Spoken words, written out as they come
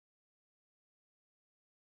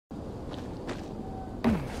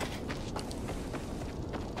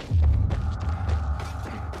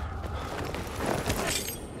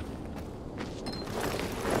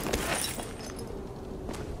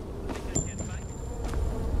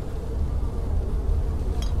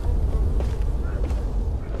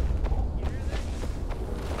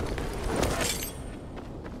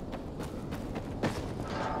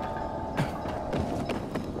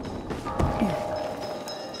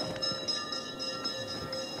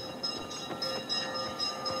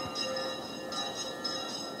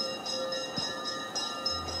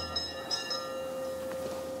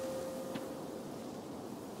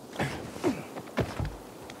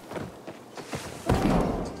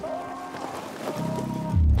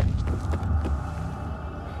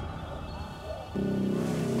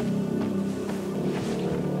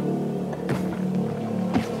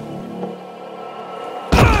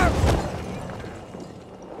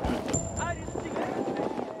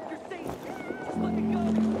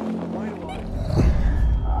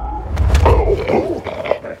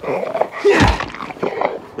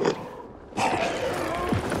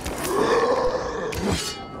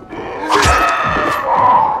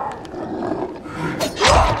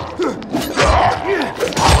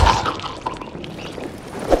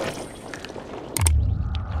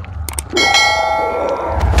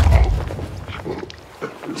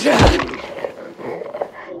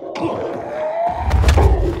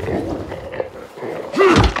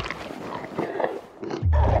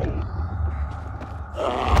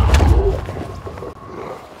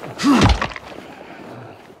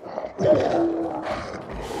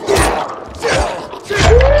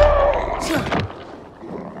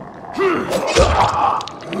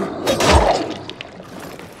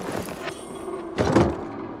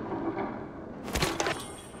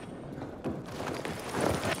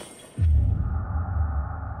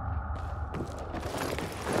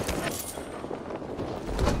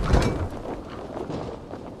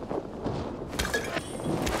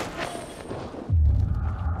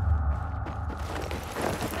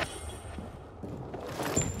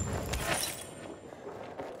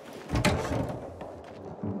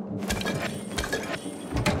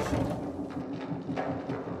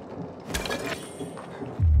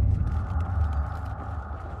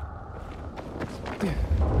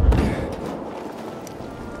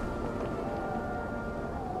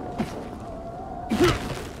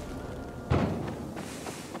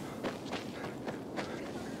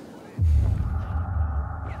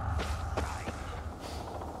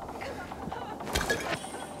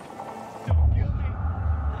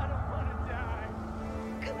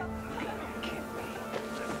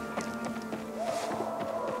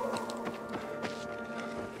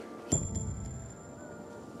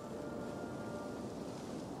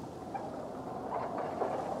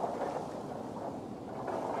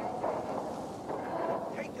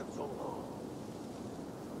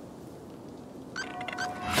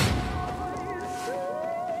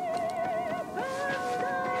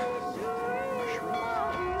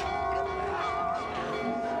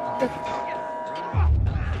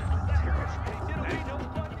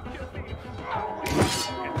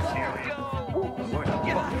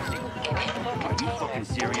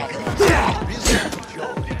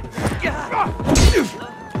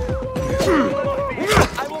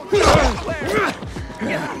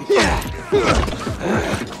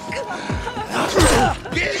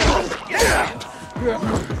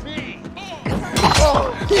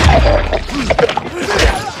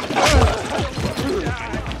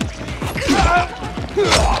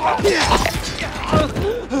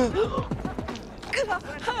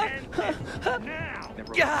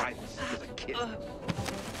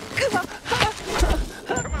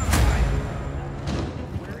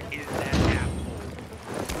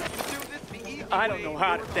I don't know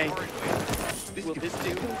how to thank you. Will this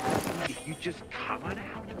do? If you just come on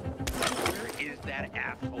out. Where is that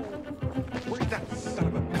asshole? Where's that son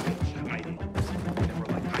of a bitch hiding? Never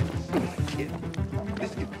like hiding from my kid.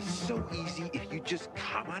 This could be so easy if you just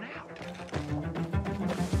come on out.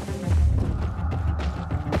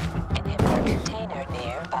 Inhibitor container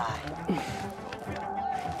nearby.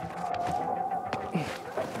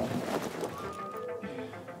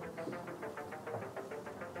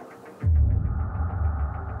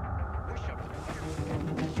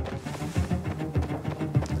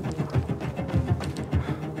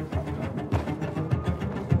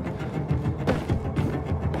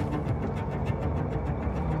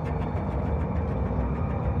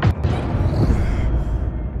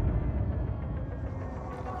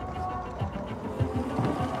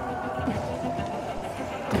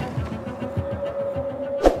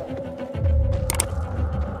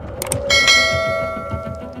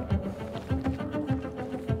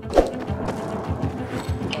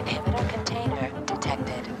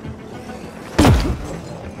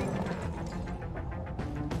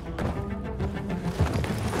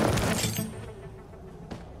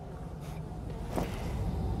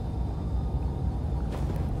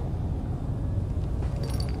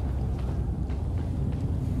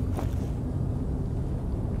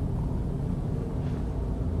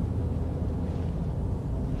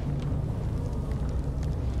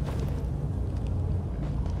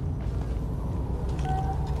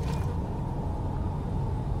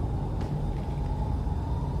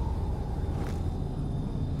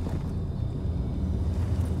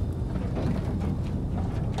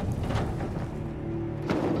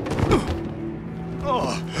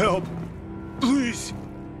 Help! Please!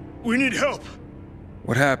 We need help!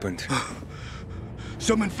 What happened?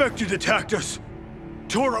 Some infected attacked us.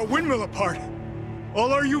 Tore our windmill apart.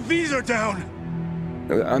 All our UVs are down.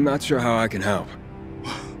 I'm not sure how I can help.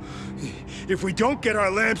 If we don't get our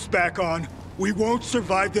lamps back on, we won't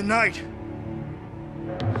survive the night.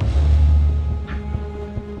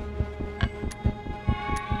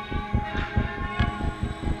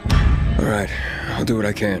 All right, I'll do what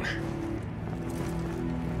I can.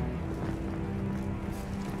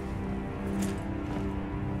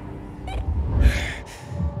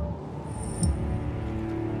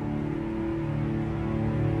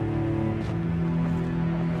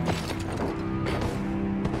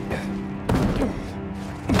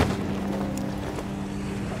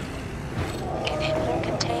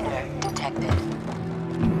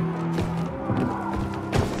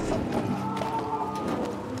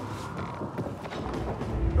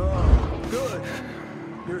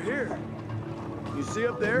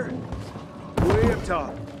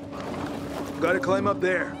 Climb up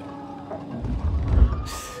there.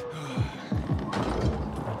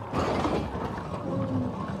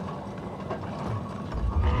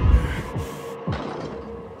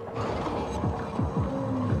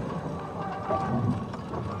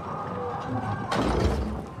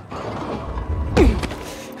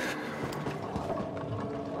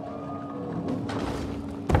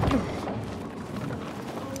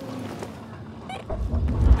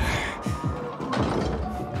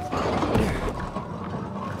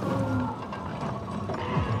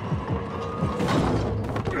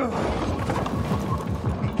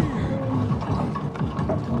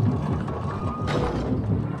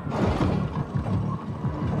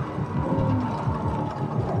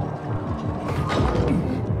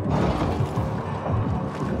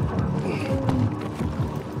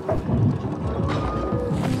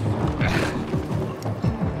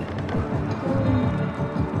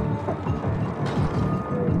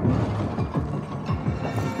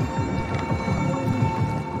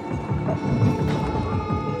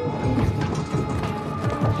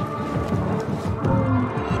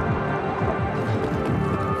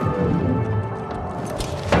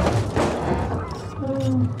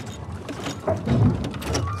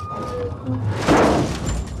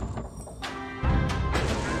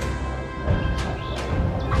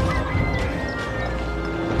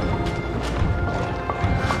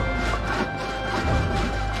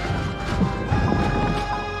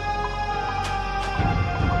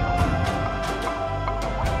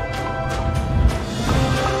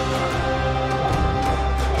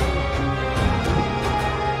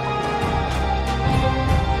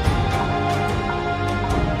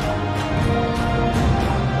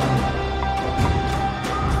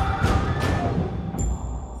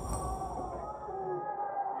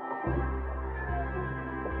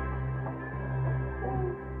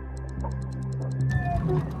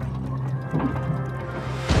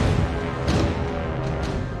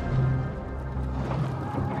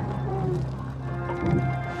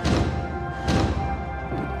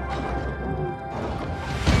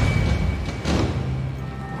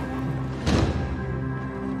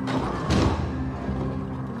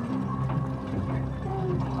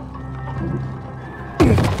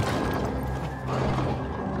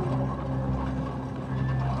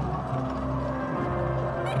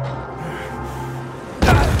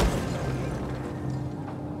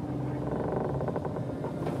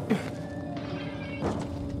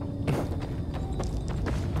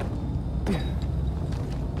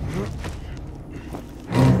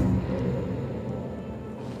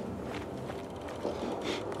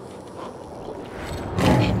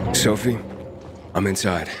 Sophie, I'm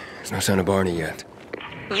inside. There's no sign of Barney yet.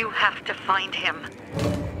 You have to find him.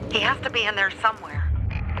 He has to be in there somewhere.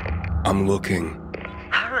 I'm looking.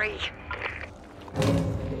 Hurry.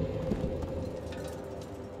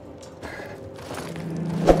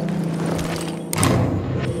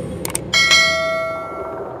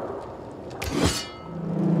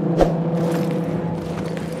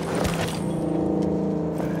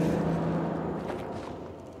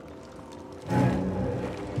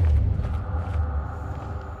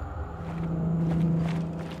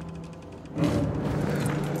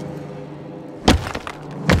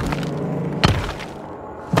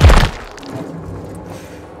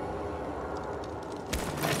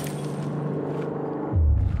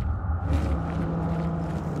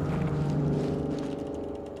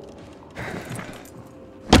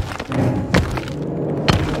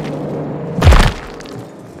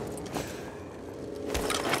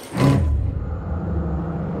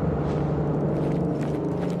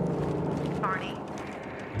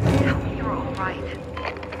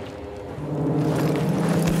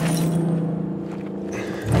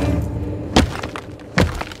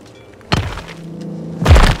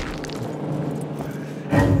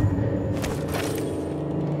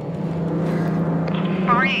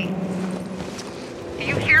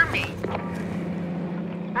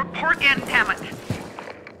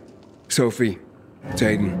 Sophie, it's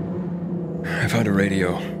Aiden. I found a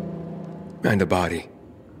radio. And a body.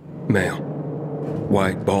 Male.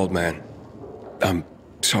 White, bald man. I'm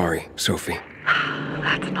sorry, Sophie.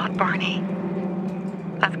 That's not Barney.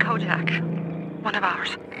 That's Kojak. One of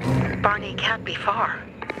ours. Barney can't be far.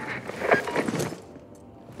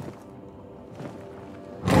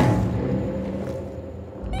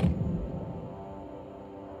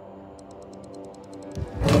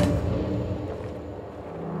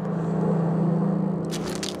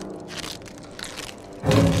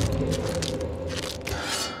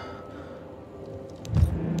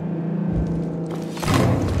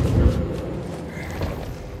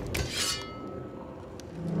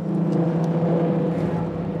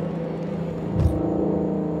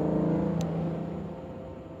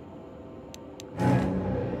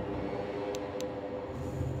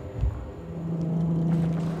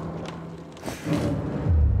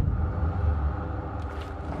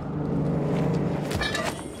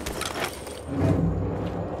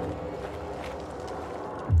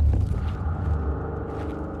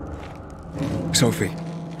 Sophie,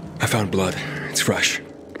 I found blood. It's fresh.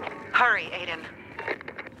 Hurry, Aiden.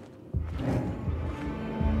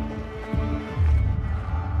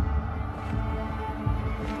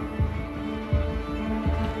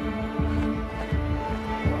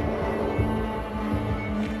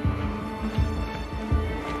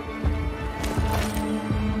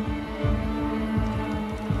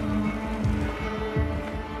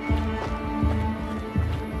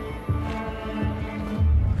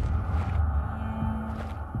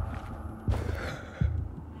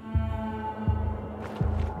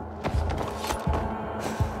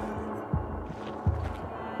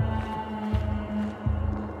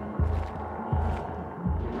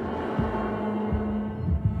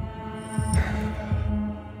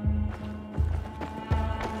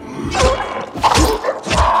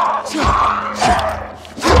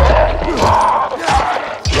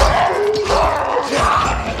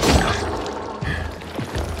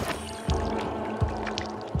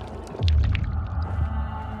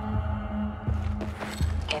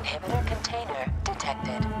 Inhibitor container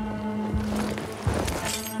detected.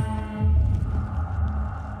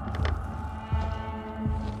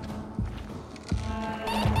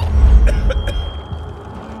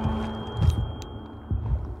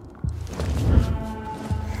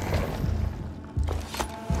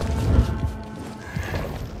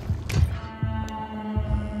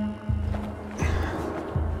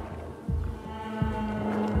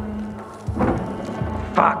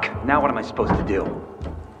 Fuck! Now what am I supposed to do?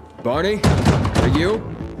 Barney? Are you?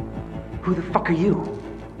 Who the fuck are you?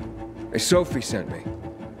 Hey, Sophie sent me.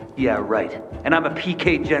 Yeah, right. And I'm a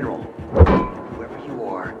PK General. Whoever you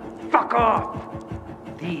are, fuck off!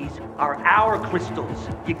 These are our crystals.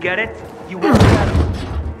 You get it? You won't get them.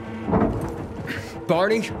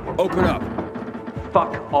 Barney, open up.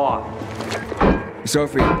 Fuck off.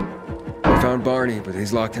 Sophie, Found Barney, but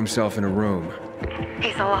he's locked himself in a room.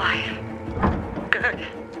 He's alive. Good.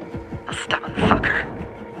 A stubborn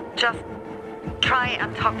fucker. Just try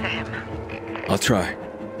and talk to him. I'll try.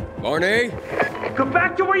 Barney? Go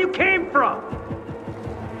back to where you came from!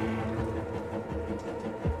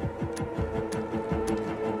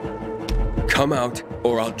 Come out,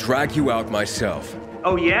 or I'll drag you out myself.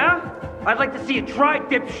 Oh yeah? I'd like to see you try,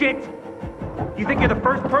 dipshit! You think you're the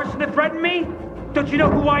first person to threaten me? Don't you know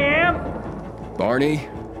who I am? Barney,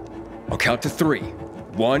 I'll count to 3.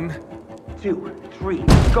 1, 2, 3.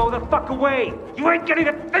 Go the fuck away! You ain't getting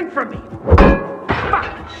a thing from me!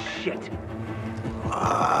 Fuck shit!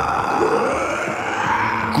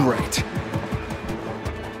 great.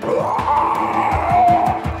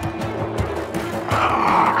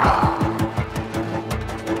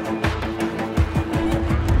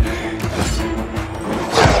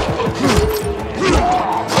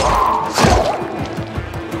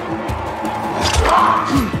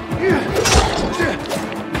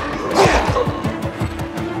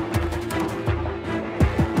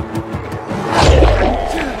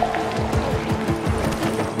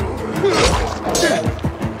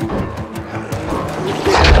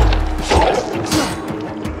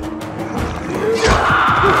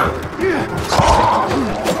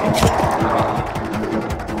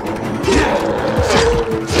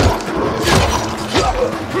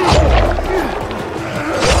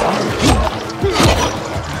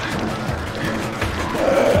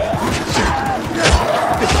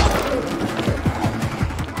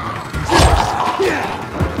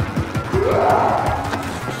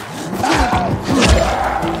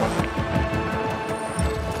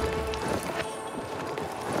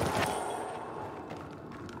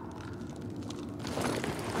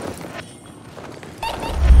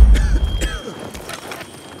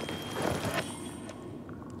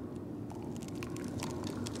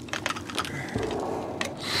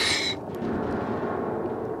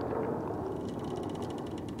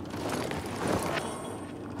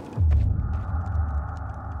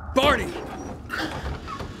 Barney!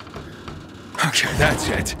 Okay, that's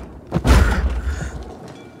it.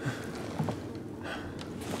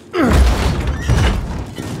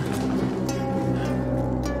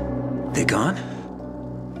 They gone?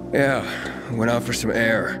 Yeah, went out for some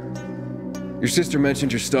air. Your sister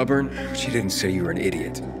mentioned you're stubborn, but she didn't say you were an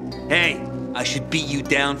idiot. Hey, I should beat you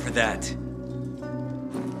down for that.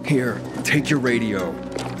 Here, take your radio.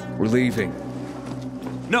 We're leaving.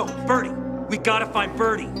 No, Birdie! We gotta find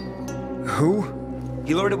Birdie! Who?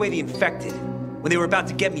 He lured away the infected when they were about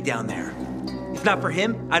to get me down there. If not for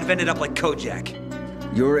him, I'd have ended up like Kojak.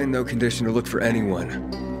 You're in no condition to look for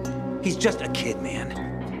anyone. He's just a kid,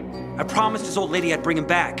 man. I promised his old lady I'd bring him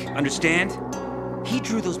back, understand? He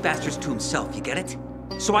drew those bastards to himself, you get it?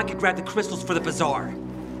 So I could grab the crystals for the bazaar.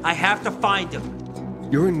 I have to find him.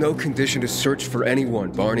 You're in no condition to search for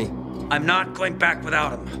anyone, Barney. I'm not going back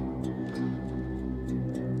without him.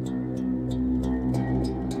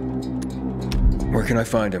 Where can I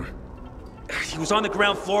find him? He was on the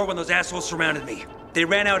ground floor when those assholes surrounded me. They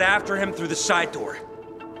ran out after him through the side door.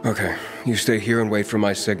 Okay, you stay here and wait for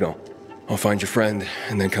my signal. I'll find your friend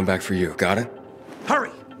and then come back for you, got it?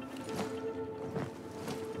 Hurry!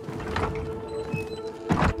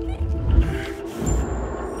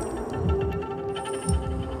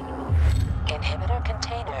 Inhibitor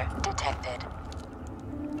container detected.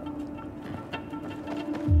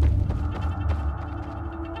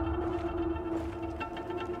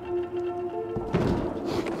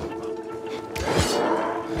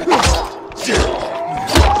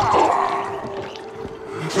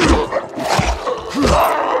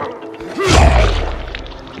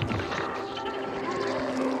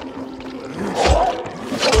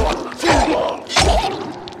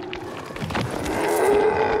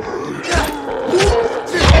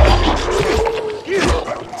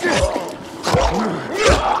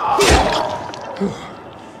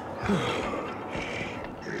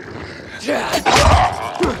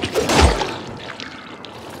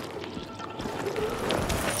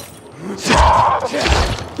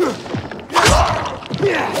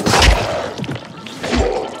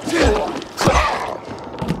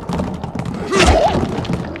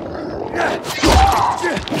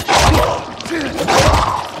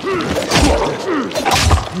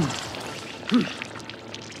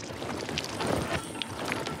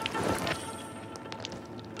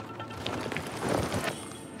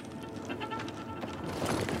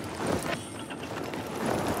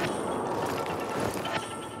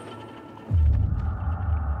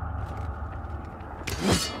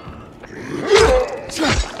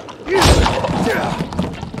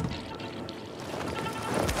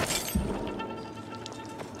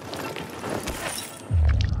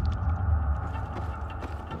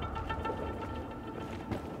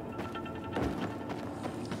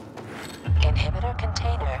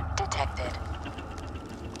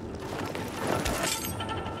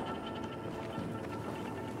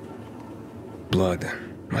 Blood.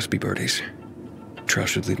 Must be Birdie's. Trail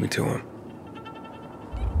should lead me to him.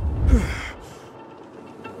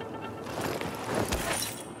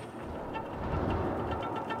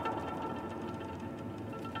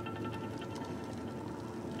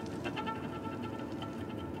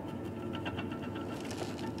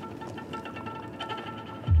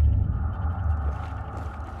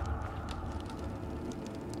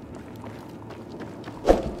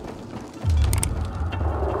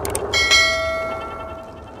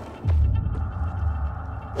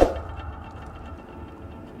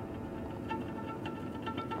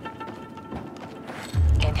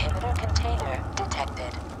 Inhibitor container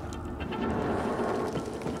detected.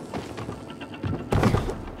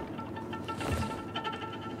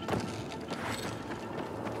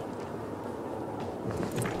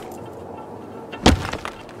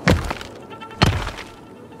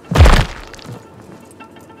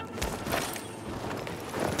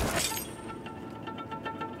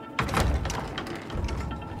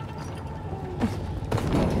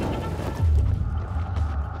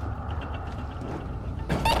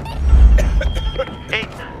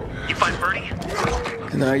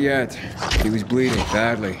 Not yet. He was bleeding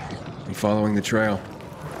badly. I'm following the trail.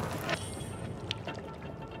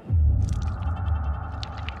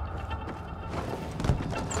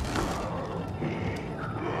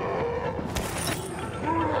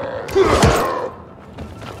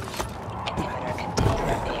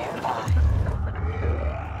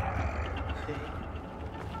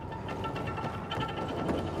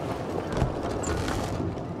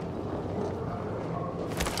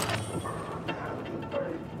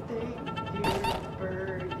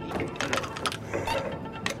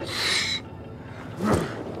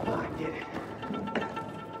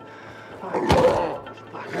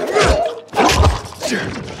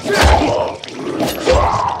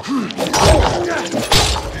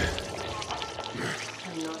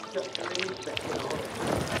 Inhibitor container nearby.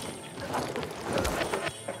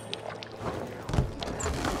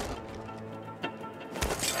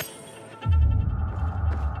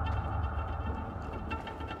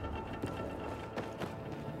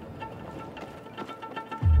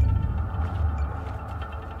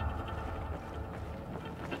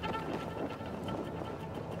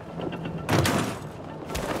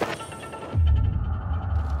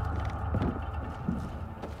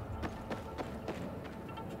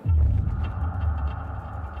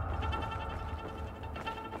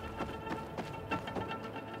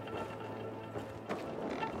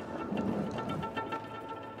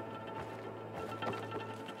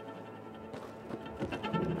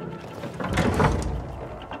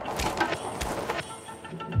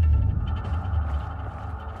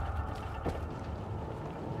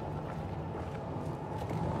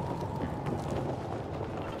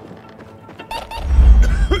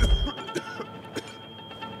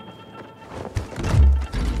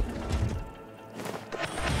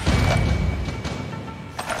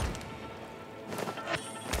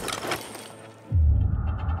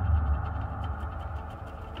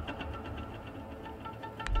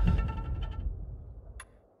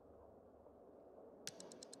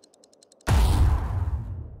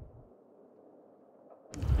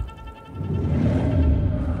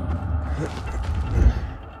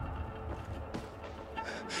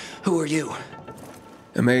 Who are you?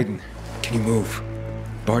 I'm Aiden. Can you move?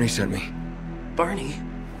 Barney sent me. Barney?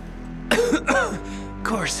 Of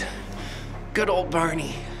course. Good old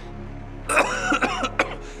Barney.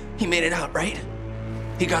 He made it out, right?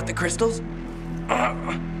 He got the crystals?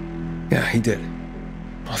 Yeah, he did.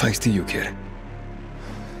 All thanks to you, kid.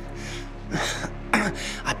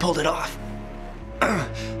 I pulled it off.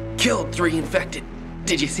 Killed 3 infected.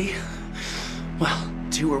 Did you see? Well,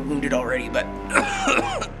 2 were wounded already, but...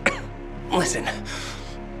 Listen.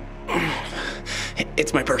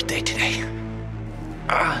 It's my birthday today.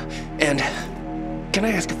 And can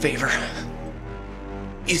I ask a favor?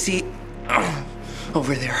 You see,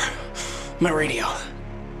 over there, my radio.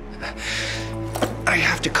 I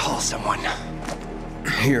have to call someone.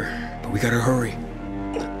 Here, but we gotta hurry.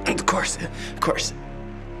 Of course.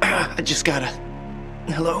 I just gotta...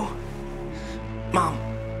 Hello? Mom?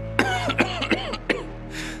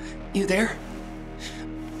 You there?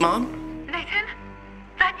 Mom? Nathan?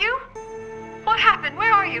 That you? What happened?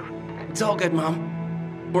 Where are you? It's all good,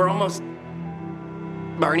 Mom. We're almost...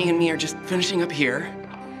 Barney and me are just finishing up here.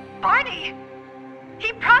 Barney!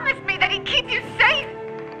 He promised me that he'd keep you safe!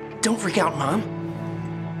 Don't freak out,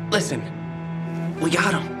 Mom. Listen, we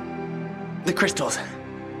got him. The crystals.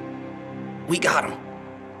 We got him.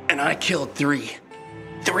 And I killed 3.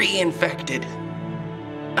 3 infected.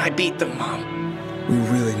 I beat them, Mom. We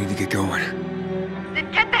really need to get going.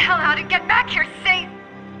 Then get the hell out and get back here safe.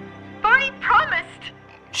 Barney promised.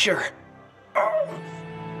 Sure.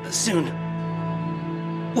 Soon.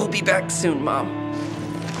 We'll be back soon, Mom.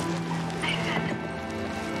 Nathan,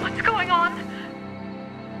 what's going on?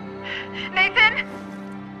 Nathan?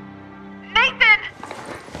 Nathan!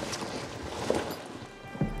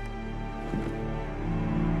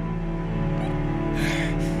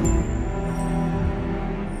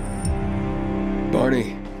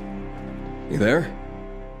 Barney, you there?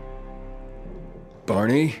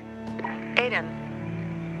 Barney? Aiden,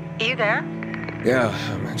 you there? Yeah,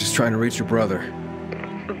 I'm just trying to reach your brother.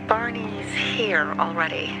 Barney's here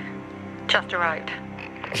already. Just arrived.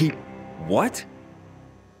 He... what?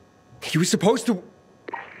 He was supposed to...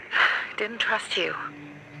 Didn't trust you.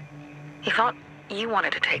 He thought you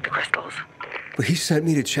wanted to take the crystals. But he sent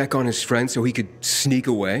me to check on his friend so he could sneak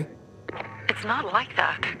away? It's not like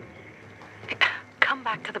that. Come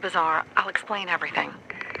back to the bazaar. I'll explain everything.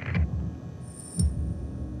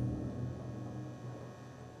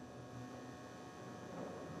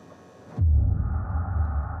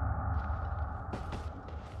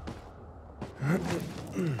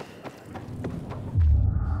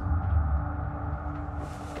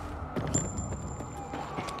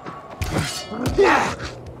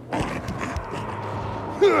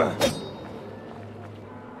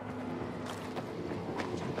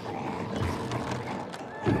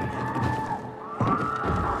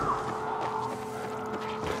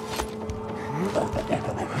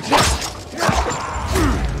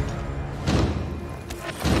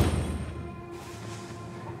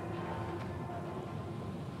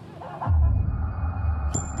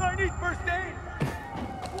 I need first aid!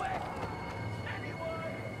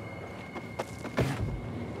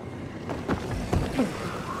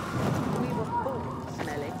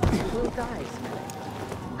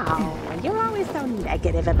 Oh, you're always so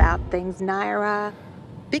negative about things, Naira.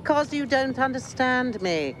 Because you don't understand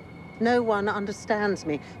me. No one understands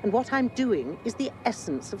me, and what I'm doing is the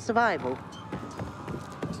essence of survival.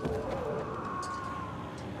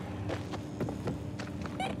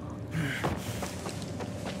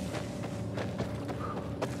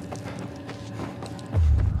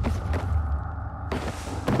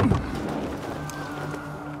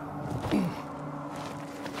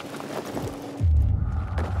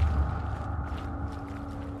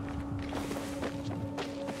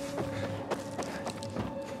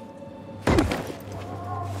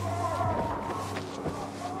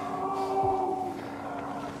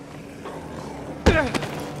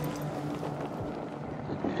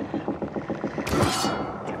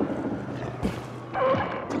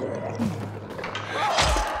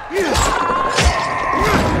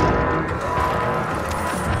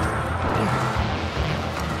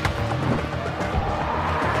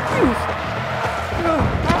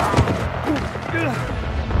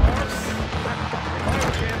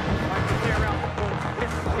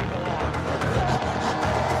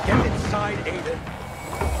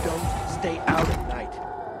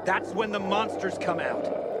 That's when the monsters come out.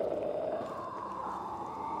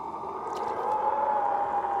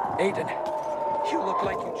 Aiden, you look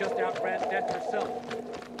like you just outran death yourself.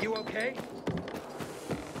 You okay?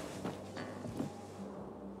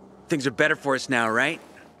 Things are better for us now, right?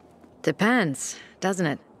 Depends, doesn't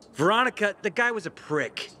it? Veronica, the guy was a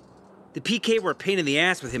prick. The PK were a pain in the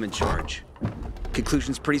ass with him in charge.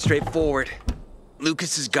 Conclusion's pretty straightforward.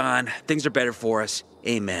 Lucas is gone. Things are better for us.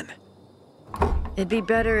 Amen. It'd be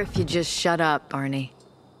better if you just shut up, Barney.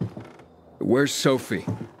 Where's Sophie?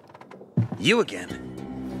 You again?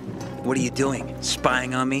 What are you doing?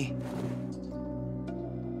 Spying on me?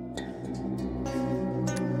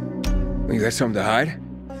 You got something to hide?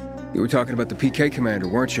 You were talking about the PK commander,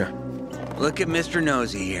 weren't you? Look at Mr.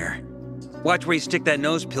 Nosy here. Watch where you stick that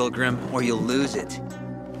nose, Pilgrim, or you'll lose it.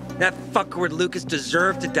 That fuckward Lucas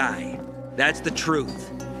deserved to die. That's the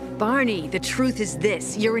truth. Barney, the truth is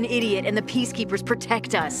this. You're an idiot and the Peacekeepers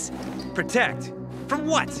protect us. Protect? From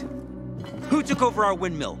what? Who took over our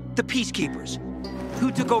windmill? The Peacekeepers.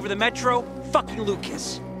 Who took over the Metro? Fucking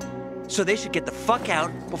Lucas. So they should get the fuck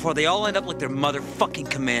out before they all end up like their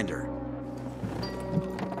motherfucking commander.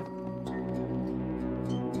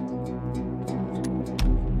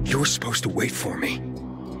 You were supposed to wait for me.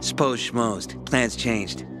 Suppose schmozed. Plans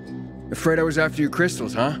changed. Afraid I was after your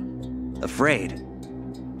crystals, huh? Afraid?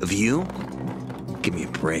 Of you? Give me a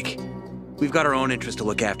break. We've got our own interests to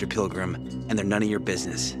look after, Pilgrim, and they're none of your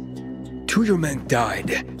business. 2 of your men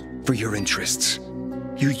died for your interests.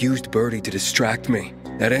 You used Birdie to distract me.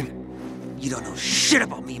 That it? You don't know shit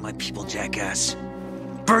about me and my people, jackass.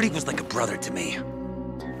 Birdie was like a brother to me.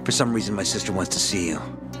 For some reason, my sister wants to see you.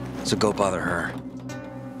 So go bother her.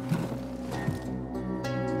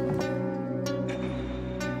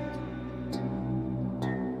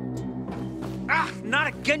 not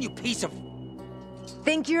again, you piece of...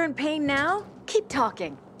 Think you're in pain now? Keep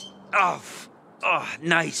talking. Oh,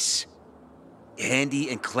 nice. Handy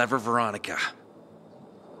and clever Veronica.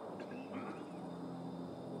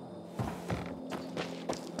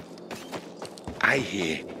 I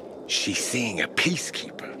hear she's seeing a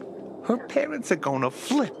peacekeeper. Her parents are gonna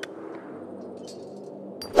flip.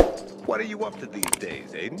 What are you up to these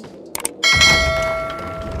days, Aiden?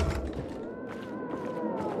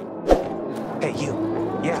 Hey, you.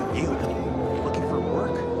 Yeah, you. Looking for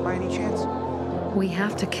work, by any chance? We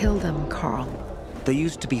have to kill them, Carl. They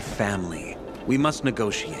used to be family. We must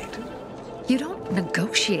negotiate. You don't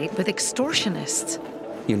negotiate with extortionists.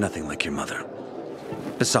 You're nothing like your mother.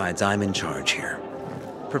 Besides, I'm in charge here.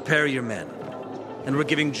 Prepare your men. And we're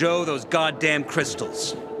giving Joe those goddamn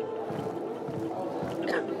crystals.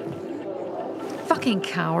 Fucking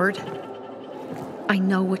coward. I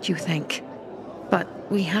know what you think. But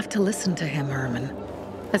we have to listen to him, Herman.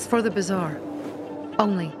 It's for the bazaar.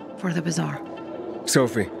 Only for the bazaar.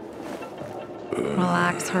 Sophie.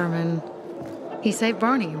 Relax, Herman. He saved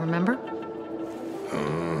Barney, remember?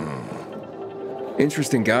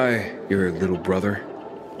 Interesting guy, your little brother.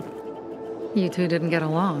 You two didn't get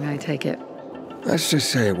along, I take it. Let's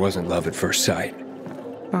just say it wasn't love at first sight.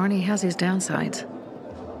 Barney has his downsides.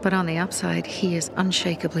 But on the upside, he is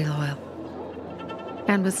unshakably loyal.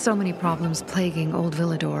 And with so many problems plaguing old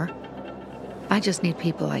Villedor, I just need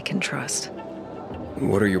people I can trust.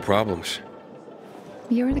 What are your problems?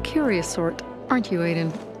 You're the curious sort, aren't you,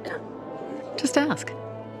 Aiden? Just ask.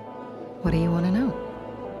 What do you want to know?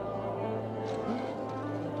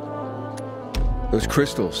 Those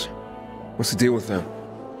crystals. What's the deal with them?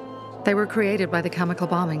 They were created by the chemical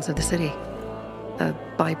bombings of the city. A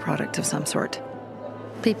byproduct of some sort.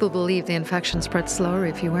 People believe the infection spreads slower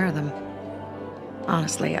if you wear them.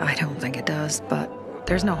 Honestly, I don't think it does, but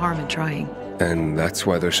there's no harm in trying. And that's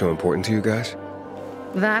why they're so important to you guys?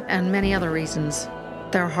 That and many other reasons.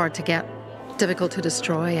 They're hard to get, difficult to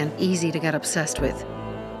destroy, and easy to get obsessed with.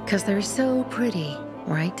 'Cause they're so pretty,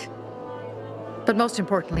 right? But most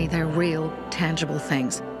importantly, they're real, tangible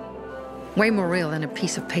things. Way more real than a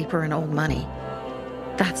piece of paper and old money.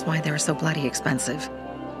 That's why they're so bloody expensive.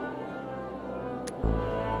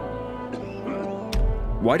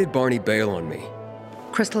 Why did Barney bail on me?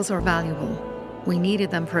 Crystals are valuable. We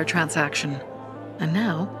needed them for a transaction. And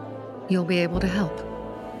now, you'll be able to help.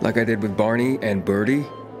 Like I did with Barney and Birdie?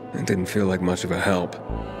 It didn't feel like much of a help.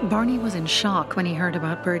 Barney was in shock when he heard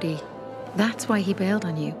about Birdie. That's why he bailed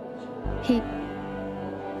on you.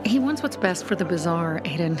 He wants what's best for the bazaar,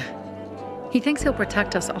 Aiden. He thinks he'll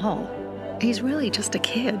protect us all. He's really just a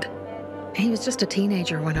kid. He was just a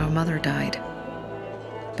teenager when our mother died.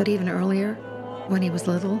 But even earlier, when he was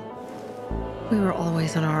little, we were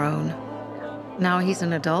always on our own. Now he's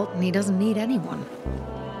an adult and he doesn't need anyone.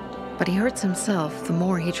 But he hurts himself the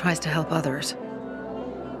more he tries to help others.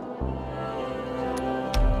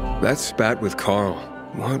 That spat with Carl,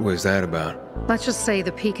 what was that about? Let's just say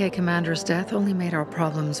the PK commander's death only made our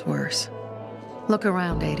problems worse. Look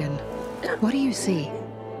around, Aiden. What do you see?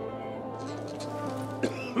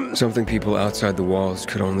 Something people outside the walls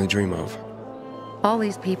could only dream of. All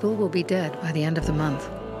these people will be dead by the end of the month.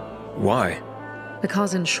 Why?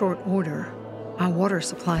 Because in short order, our water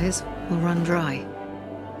supplies will run dry.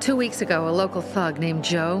 2 weeks ago, a local thug named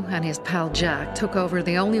Joe and his pal Jack took over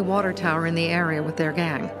the only water tower in the area with their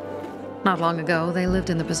gang. Not long ago, they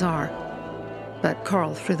lived in the bazaar. But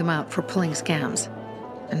Carl threw them out for pulling scams.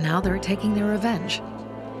 And now they're taking their revenge.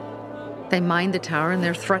 They mined the tower and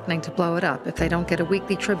they're threatening to blow it up if they don't get a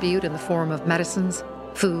weekly tribute in the form of medicines,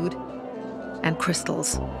 food, and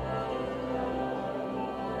crystals.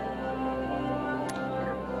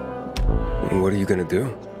 What are you gonna do?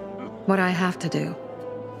 What I have to do.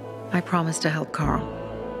 I promised to help Carl.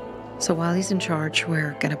 So while he's in charge,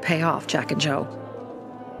 we're gonna pay off Jack and Joe.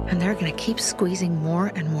 And they're gonna keep squeezing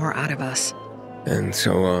more and more out of us. And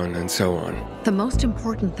so on and so on. The most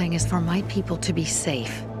important thing is for my people to be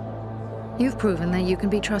safe. You've proven that you can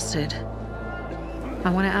be trusted. I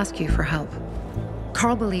want to ask you for help.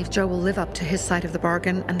 Carl believes Joe will live up to his side of the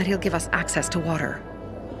bargain and that he'll give us access to water.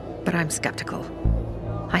 But I'm skeptical.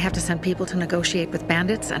 I have to send people to negotiate with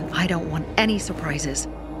bandits, and I don't want any surprises.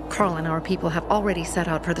 Carl and our people have already set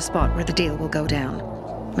out for the spot where the deal will go down.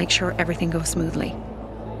 Make sure everything goes smoothly.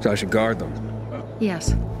 So I should guard them?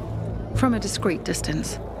 Yes. From a discreet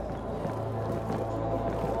distance.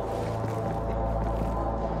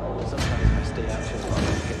 Sometimes I stay out too long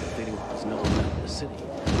and get the feeling that there's no one left in the city.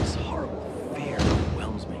 This horrible fear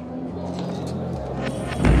overwhelms me.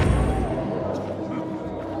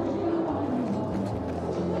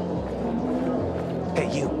 Hey,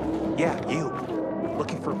 you. Yeah, you.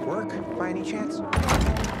 for work, by any chance?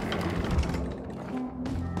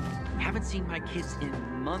 Haven't seen my kids in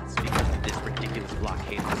months because of this ridiculous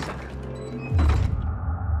blockade of the center.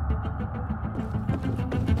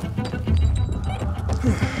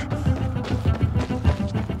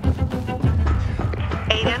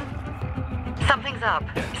 Aiden? Something's up.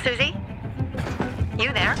 Susie?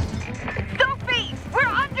 You there? Sophie! We're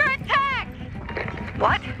under attack!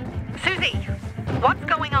 What? Susie, what's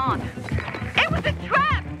going on? It was a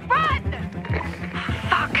trap! Run!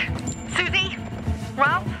 Fuck. Susie?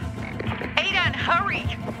 Ralph? Aiden, hurry!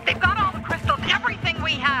 They've got all the crystals, everything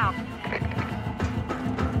we have!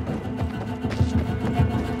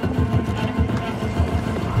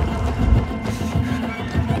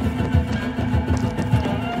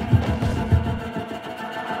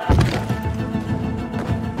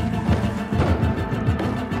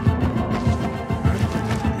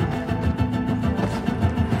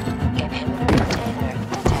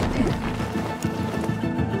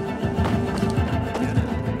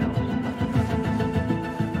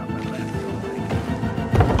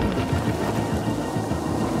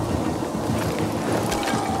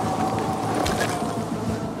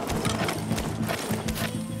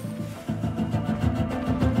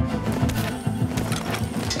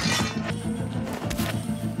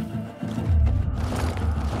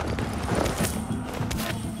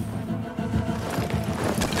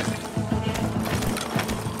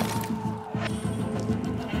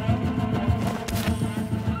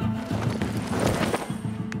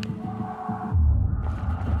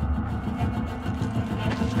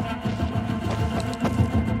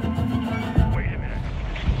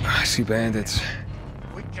 I see bandits.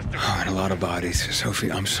 Oh, and a lot of bodies.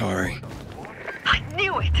 Sophie, I'm sorry. I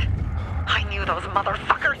knew it! I knew those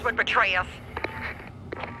motherfuckers would betray us.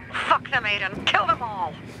 Fuck them, Aiden. Kill them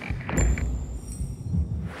all!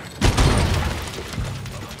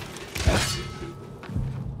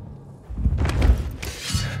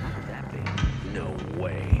 No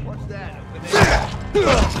way. What's that?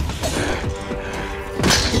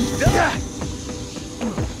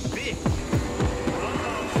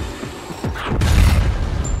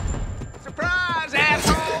 Surprise,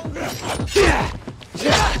 asshole!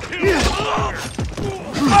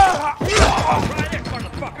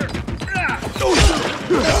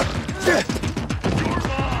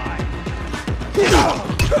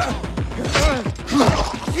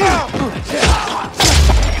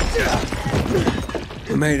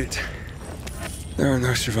 We made it. There are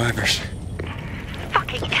no survivors.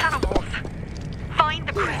 Fucking animals! Find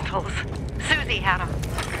the crystals. Susie had them.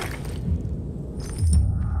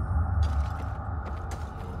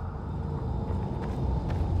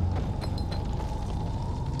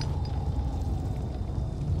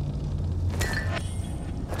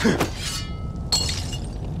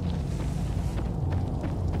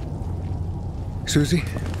 Susie?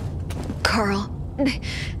 Carl.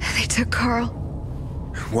 They took Carl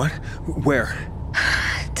What? Where?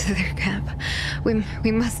 to their camp.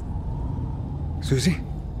 We must... Susie?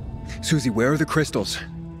 Susie, where are the crystals?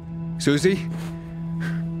 Susie?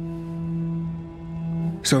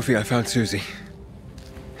 Sophie, I found Susie.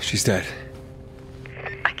 She's dead.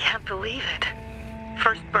 I can't believe it.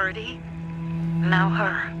 First Birdie, now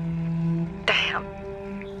her. Damn.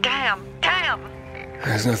 Damn. Damn!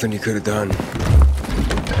 There's nothing you could have done.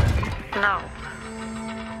 No.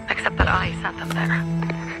 Except that I sent them there.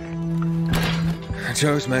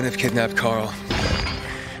 Joe's men have kidnapped Carl.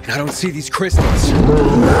 And I don't see these crystals. Fuck!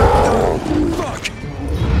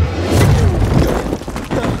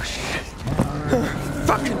 Oh, shit.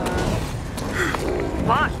 Fuck!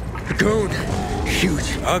 What? A goon.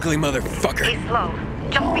 Huge, ugly motherfucker. He's slow.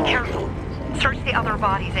 Just be careful. Search the other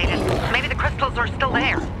bodies, Aiden. Maybe the crystals are still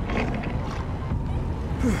there.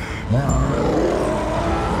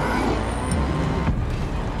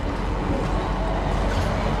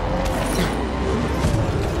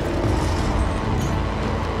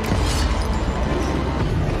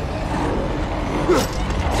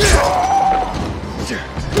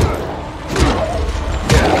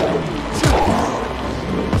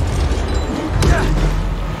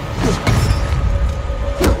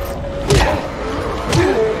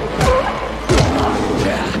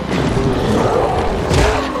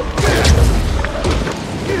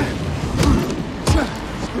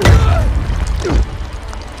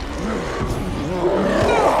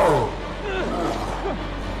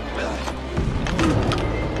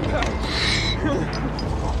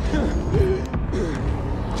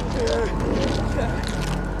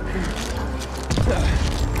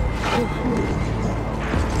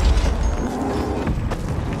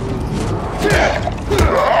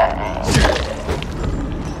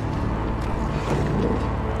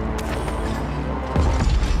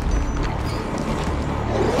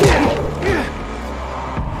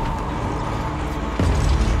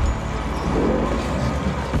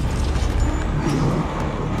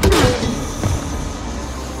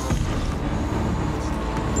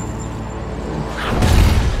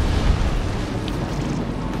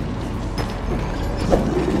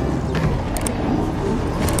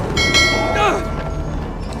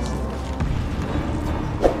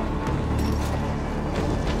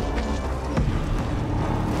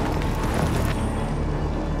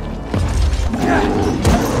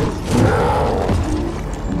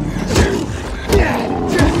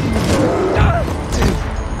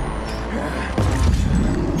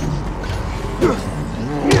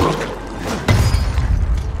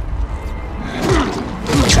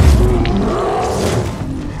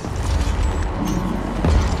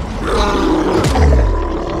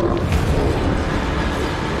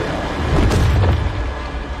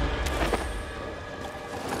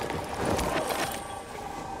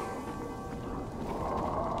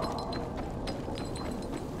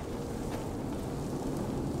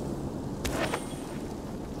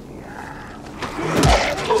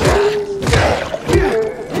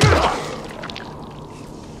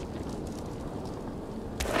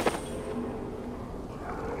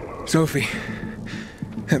 Sophie,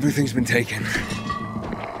 everything's been taken.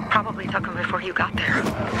 Probably took him before you got there.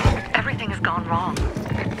 Everything has gone wrong.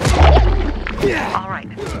 All right.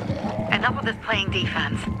 Enough of this playing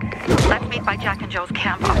defense. Let's meet by Jack and Joe's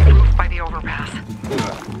camp up the roof by the overpass.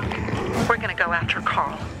 We're gonna go after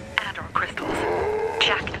Carl and our crystals.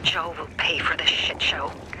 Jack and Joe will pay for this shit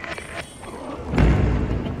show.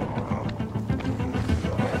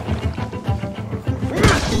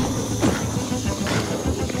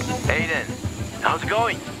 Aiden, how's it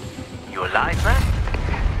going? You alive, man?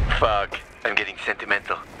 Fuck, I'm getting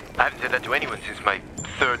sentimental. I haven't said that to anyone since my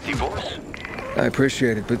third divorce. I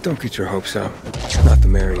appreciate it, but don't get your hopes up. Not the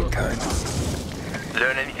marrying kind.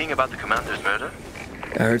 Learn anything about the commander's murder?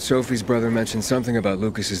 I heard Sophie's brother mention something about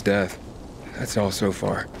Lucas's death. That's all so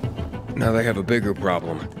far. Now they have a bigger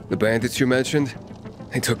problem. The bandits you mentioned,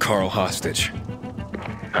 they took Carl hostage.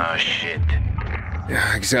 Oh, shit.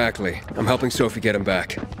 Yeah, exactly. I'm helping Sophie get him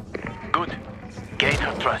back. Good. Gain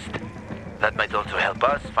her trust. That might also help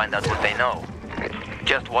us find out what they know.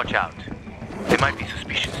 Just watch out. They might be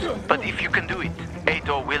suspicious, but if you can do it,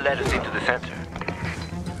 Aito will let us into the center.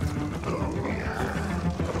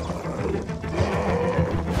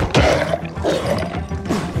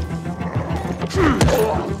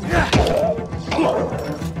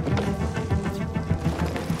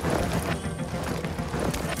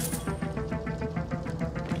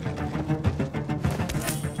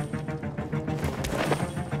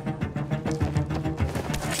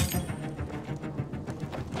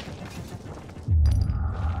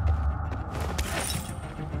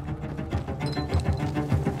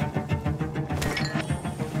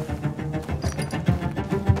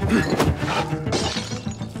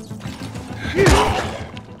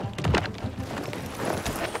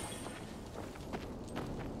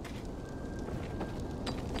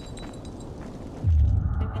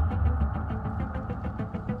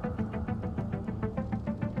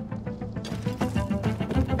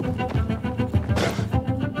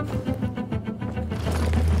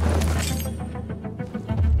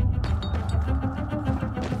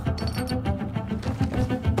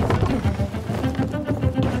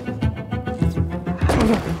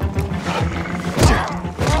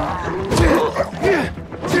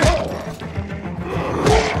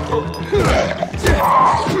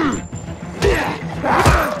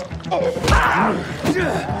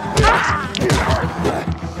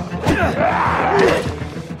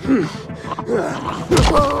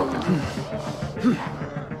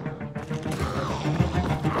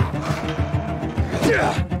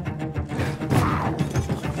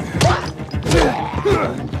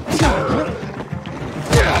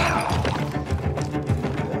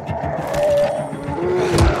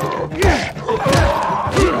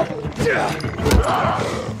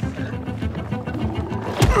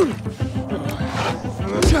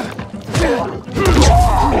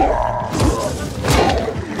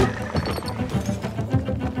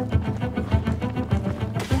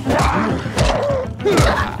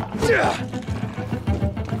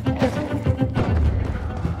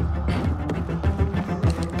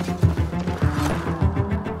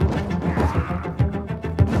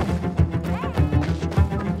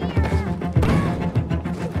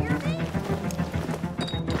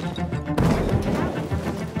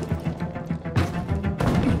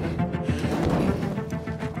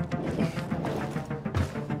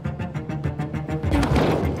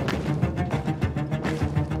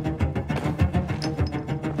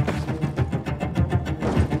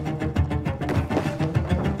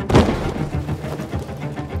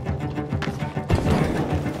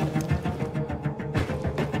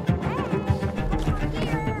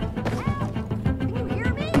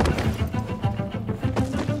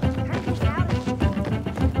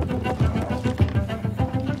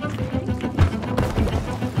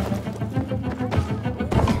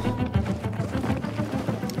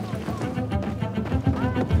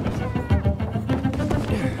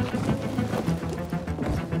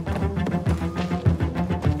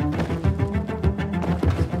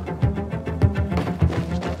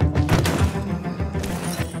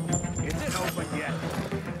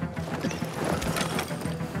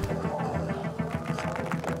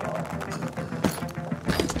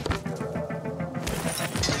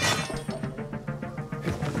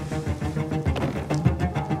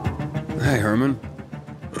 Hey, Herman.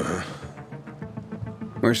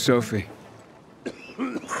 Where's Sophie?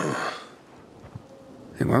 Hey,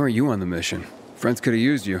 why were you on the mission? Friends could have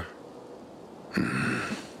used you.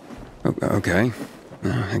 Okay.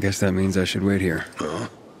 I guess that means I should wait here.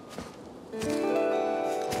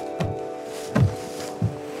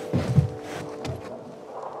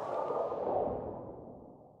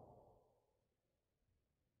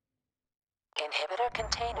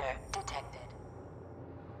 container detected.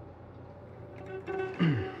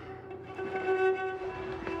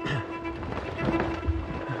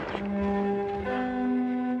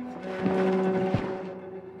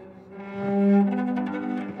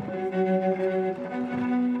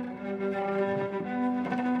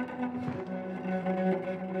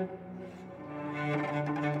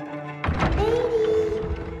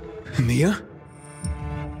 Mia?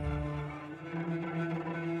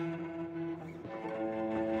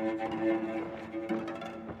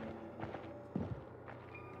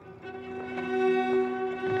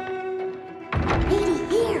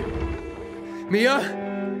 Mia?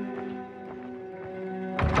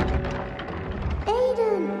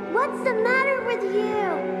 Aiden, what's the matter with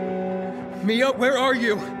you? Mia, where are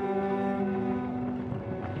you?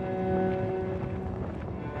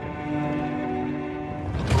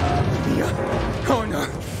 Mia? Oh no!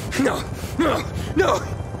 No! No! No!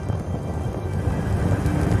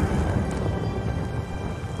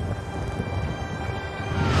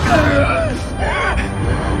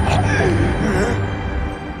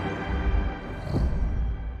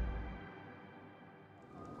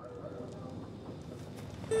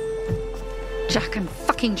 Jack and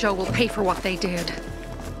fucking Joe will pay for what they did.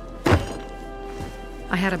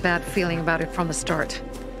 I had a bad feeling about it from the start.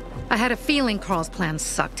 I had a feeling Carl's plan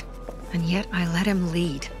sucked, and yet I let him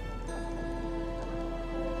lead.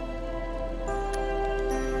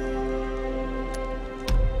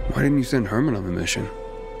 Why didn't you send Herman on the mission?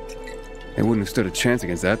 They wouldn't have stood a chance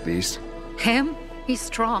against that beast. Him? He's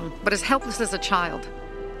strong, but as helpless as a child.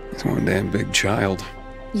 He's one damn big child.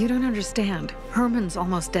 You don't understand. Herman's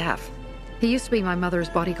almost deaf. He used to be my mother's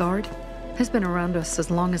bodyguard. He's been around us as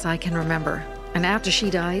long as I can remember. And after she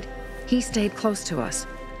died, he stayed close to us.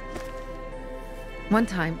 One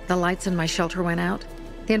time, the lights in my shelter went out.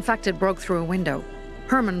 The infected broke through a window.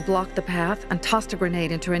 Herman blocked the path and tossed a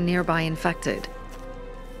grenade into a nearby infected.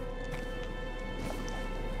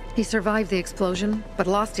 He survived the explosion, but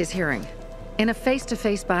lost his hearing. In a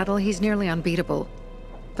face-to-face battle, he's nearly unbeatable.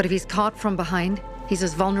 But if he's caught from behind, he's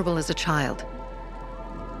as vulnerable as a child.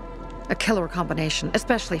 A killer combination,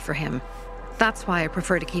 especially for him. That's why I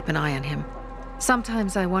prefer to keep an eye on him.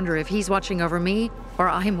 Sometimes I wonder if he's watching over me, or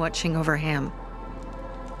I'm watching over him.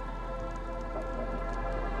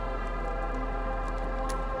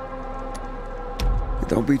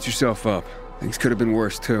 Don't beat yourself up. Things could have been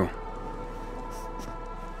worse, too.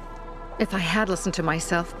 If I had listened to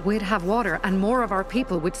myself, we'd have water, and more of our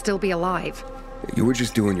people would still be alive. You were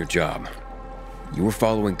just doing your job. You were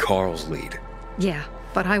following Carl's lead. Yeah,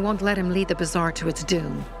 but I won't let him lead the Bazaar to its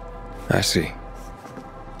doom. I see.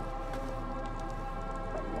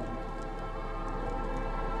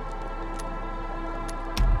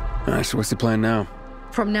 Alright, so what's the plan now?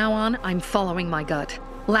 From now on, I'm following my gut.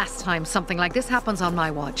 Last time something like this happens on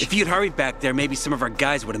my watch. If you'd hurried back there, maybe some of our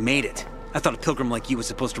guys would have made it. I thought a pilgrim like you was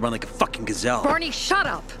supposed to run like a fucking gazelle. Barney, shut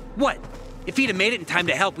up! What? If he'd have made it in time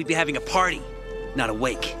to help, we'd be having a party, not a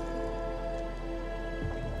wake.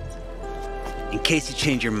 In case you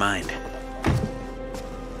change your mind.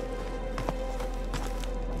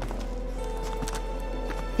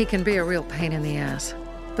 He can be a real pain in the ass.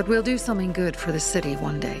 But we'll do something good for the city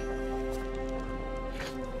one day.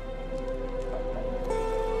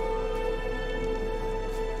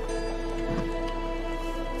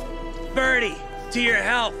 Birdie, to your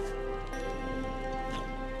health.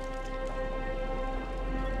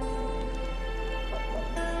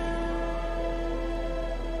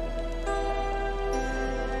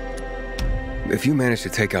 If you manage to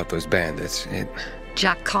take out those bandits,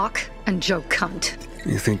 Jack Cock and Joe Cunt.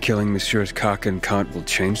 You think killing Messieurs Cock and Cunt will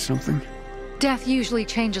change something? Death usually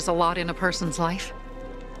changes a lot in a person's life.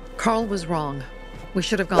 Carl was wrong. We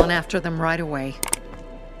should have gone after them right away.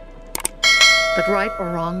 But right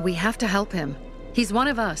or wrong, we have to help him. He's one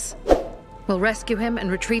of us. We'll rescue him and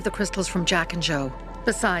retrieve the crystals from Jack and Joe.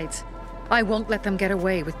 Besides, I won't let them get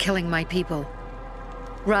away with killing my people.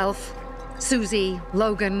 Ralph, Susie,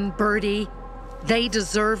 Logan, Birdie, they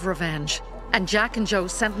deserve revenge. And Jack and Joe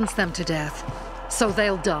sentenced them to death. So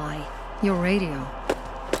they'll die. Your radio.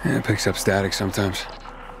 Yeah, it picks up static sometimes.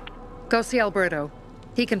 Go see Alberto.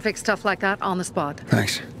 He can fix stuff like that on the spot.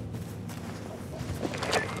 Thanks.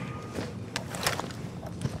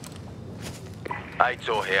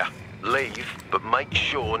 Aitor here. Leave, but make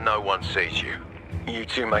sure no one sees you. You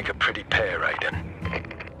two make a pretty pair, Aiden.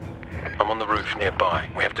 I'm on the roof nearby.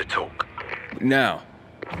 We have to talk. Now.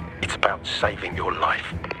 It's about saving your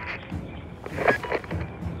life.